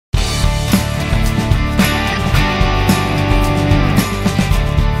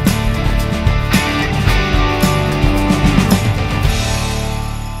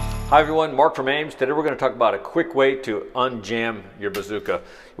Hi everyone, Mark from AMES. Today we're going to talk about a quick way to unjam your bazooka.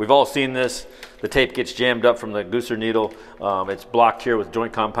 We've all seen this. The tape gets jammed up from the gooser needle. It's blocked here with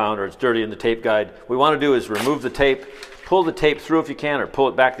joint compound, or it's dirty in the tape guide. What we want to do is remove the tape, pull the tape through if you can, or pull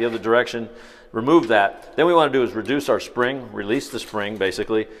it back the other direction. Remove that. Then what we want to do is reduce our spring, release the spring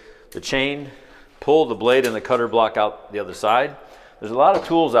basically, the chain, pull the blade and the cutter block out the other side. There's a lot of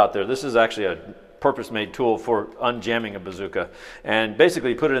tools out there. This is actually a purpose-made tool for unjamming a bazooka. And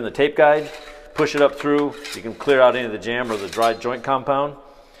basically you put it in the tape guide, push it up through, you can clear out any of the jam or the dry joint compound.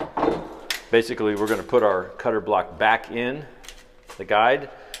 Basically we're going to put our cutter block back in the guide,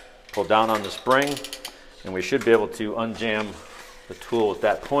 pull down on the spring, and we should be able to unjam the tool at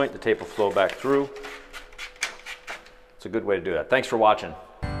that point. The tape will flow back through. It's a good way to do that. Thanks for watching.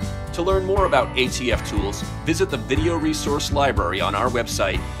 To learn more about ATF tools, visit the video resource library on our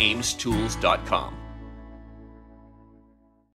website, amestools.com.